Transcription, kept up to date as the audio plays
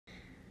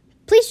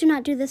Please do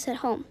not do this at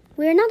home.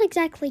 We are not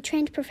exactly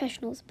trained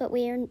professionals, but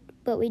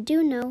we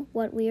do know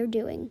what we are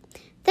doing.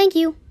 Thank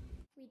you.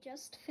 We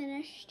just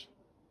finished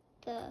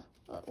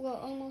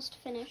almost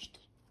finished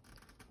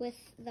with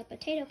the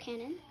potato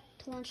cannon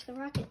to launch the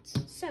rockets.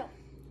 So,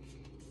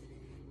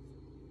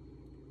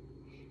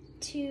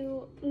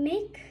 to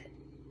make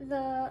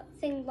the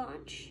thing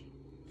launch,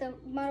 the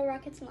model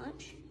rockets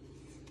launch,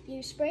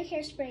 you spray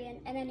hairspray in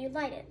and then you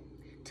light it.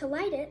 To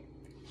light it,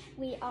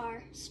 we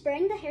are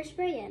spraying the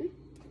hairspray in,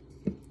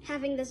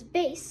 having this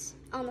base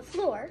on the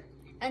floor,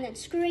 and then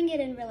screwing it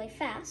in really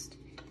fast.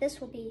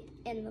 This will be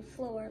in the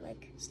floor,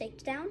 like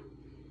staked down.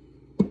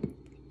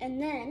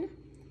 And then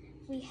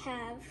we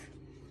have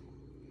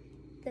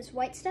this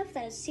white stuff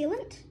that is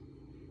sealant,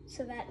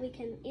 so that we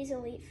can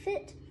easily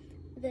fit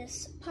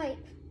this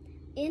pipe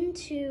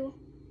into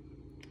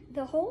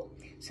the hole,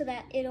 so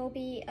that it'll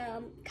be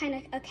kind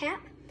of a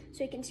cap,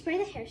 so you can spray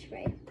the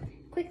hairspray,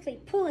 quickly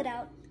pull it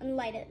out and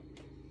light it,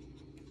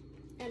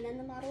 and then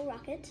the model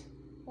rocket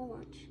will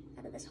launch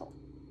out of this hole.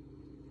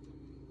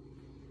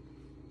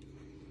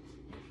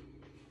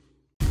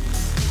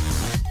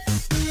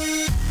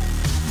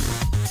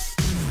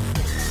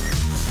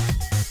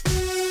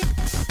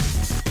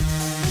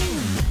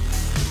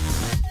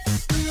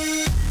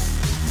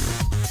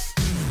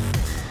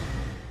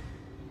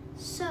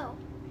 So,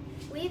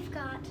 we've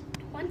got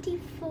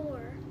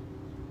 24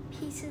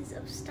 pieces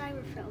of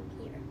styrofoam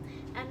here,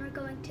 and we're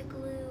going to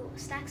glue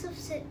stacks of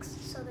 6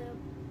 so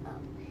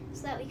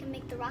that we can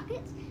make the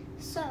rockets.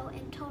 So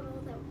in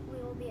total, we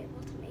will be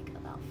able to make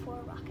about 4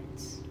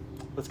 rockets.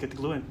 Let's get the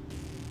glue in.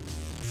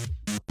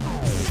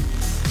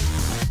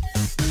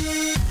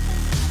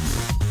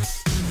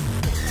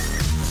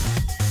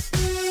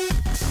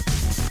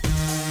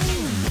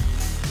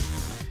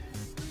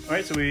 All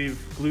right, so we've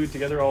glued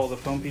together all the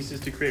foam pieces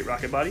to create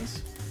rocket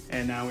bodies,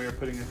 and now we are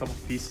putting a couple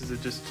pieces of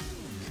just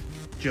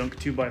junk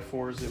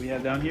 2x4s that we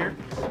have down here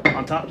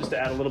on top, just to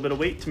add a little bit of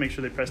weight to make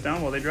sure they press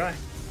down while they dry.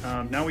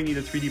 Now we need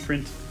to 3D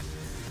print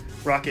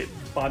rocket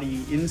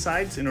body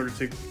insides in order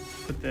to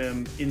put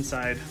them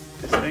inside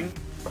this thing,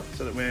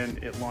 so that when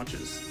it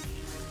launches,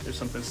 there's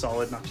something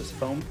solid, not just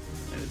foam,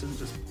 and it doesn't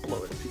just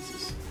blow it to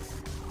pieces.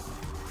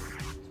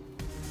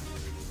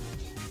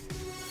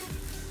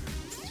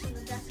 From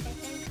the desk, I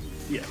think.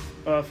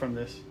 Yeah, from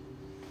this.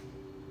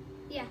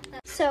 Yeah.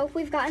 So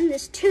we've gotten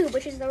this tube,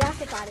 which is the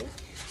rocket body,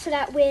 so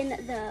that when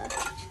the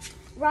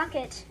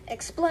rocket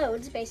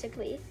explodes,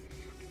 basically,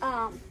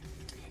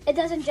 it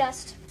doesn't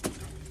just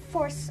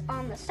force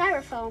on the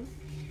styrofoam,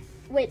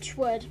 which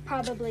would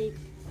probably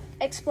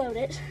explode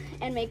it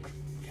and make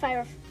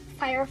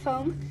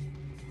styrofoam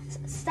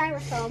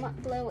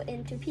blow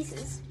into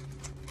pieces.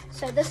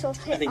 So this will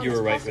hit. I think you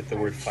were right with the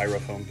word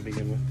styrofoam to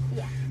begin with.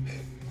 Yeah.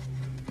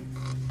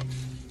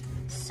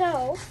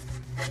 So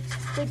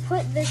we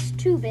put this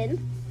tube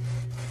in,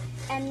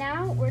 and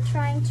now we're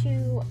trying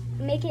to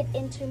make it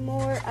into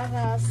more of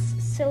a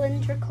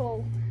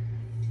cylindrical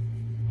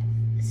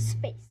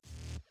space.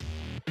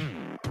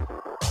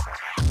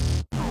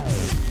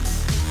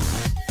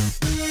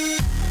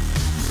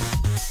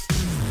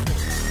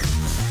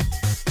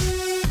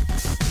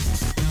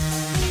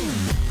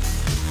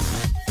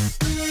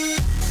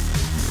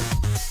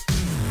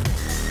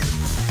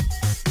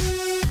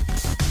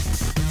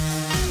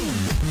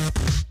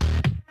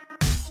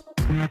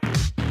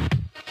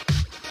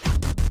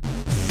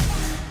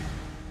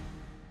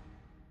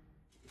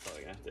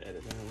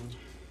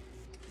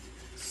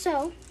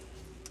 So,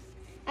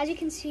 as you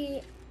can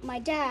see, my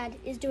dad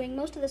is doing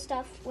most of the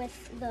stuff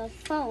with the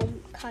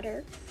foam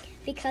cutter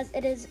because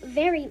it is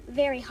very,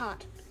 very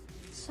hot.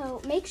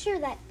 So make sure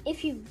that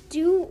if you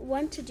do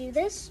want to do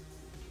this,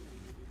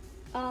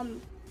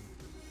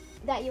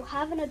 that you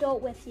have an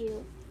adult with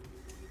you,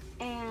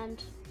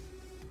 and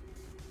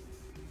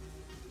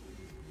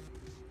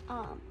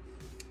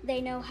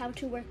they know how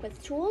to work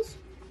with tools,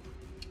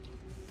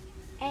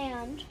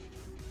 and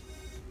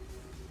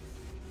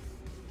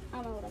I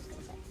don't know what I was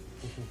gonna say.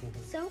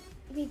 So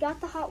we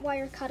got the hot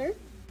wire cutter,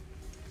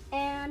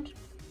 and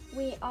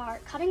we are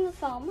cutting the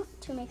foam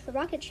to make the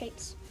rocket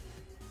shapes.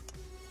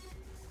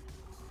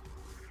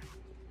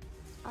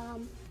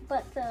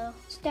 But the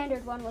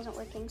standard one wasn't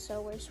working,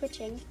 so we're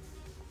switching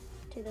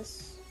to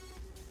this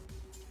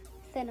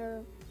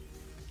thinner,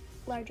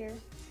 larger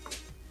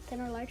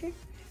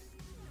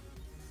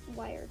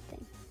wire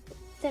thing.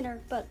 Thinner,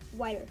 but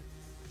wider.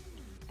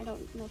 I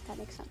don't know if that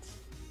makes sense.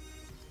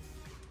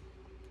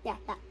 Yeah,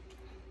 that.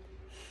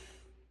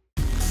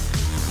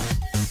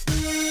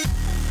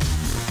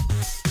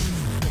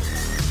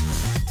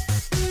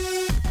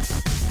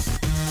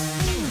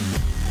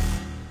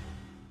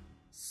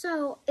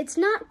 So it's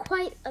not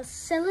quite a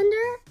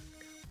cylinder,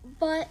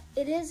 but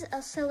it is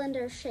a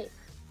cylinder shape.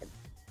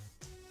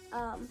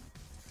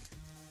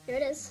 Here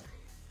it is.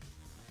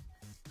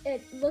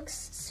 It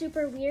looks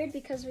super weird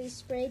because we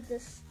sprayed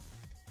this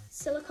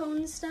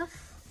silicone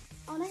stuff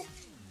on it,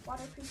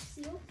 waterproof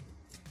seal.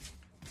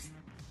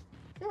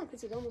 I feel like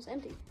this is almost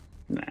empty.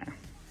 Nah,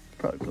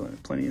 probably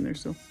plenty in there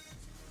still.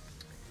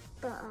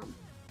 But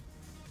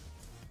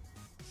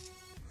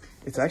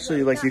It's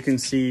actually like you can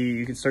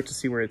start to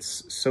see where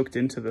it's soaked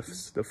into the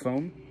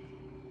foam.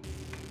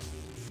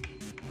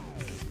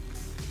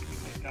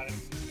 Got it.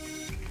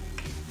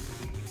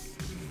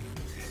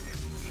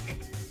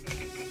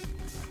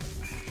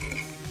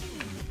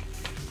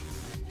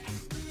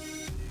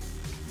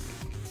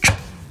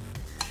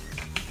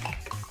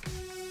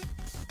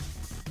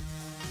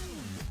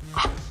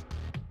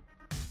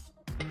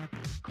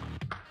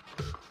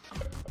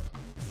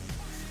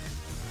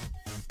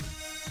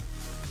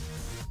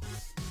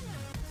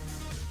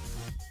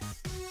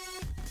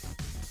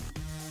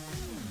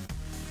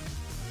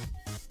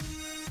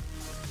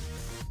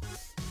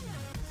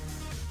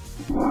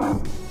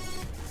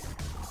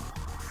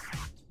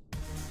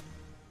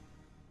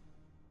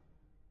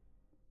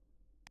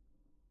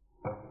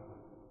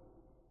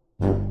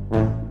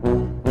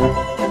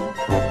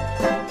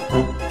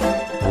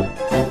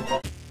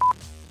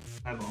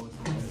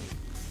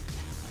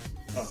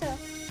 So,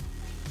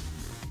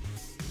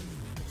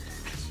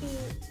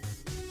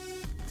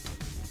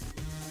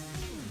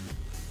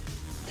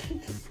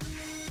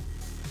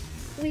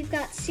 we've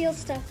got seal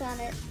stuff on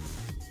it.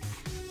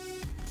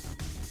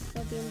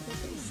 Sodium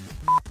paste.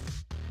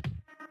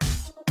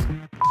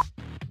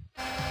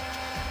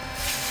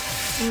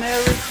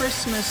 Merry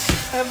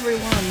Christmas,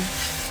 everyone.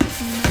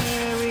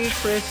 Merry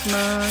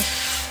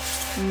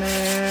Christmas.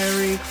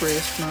 Merry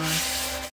Christmas.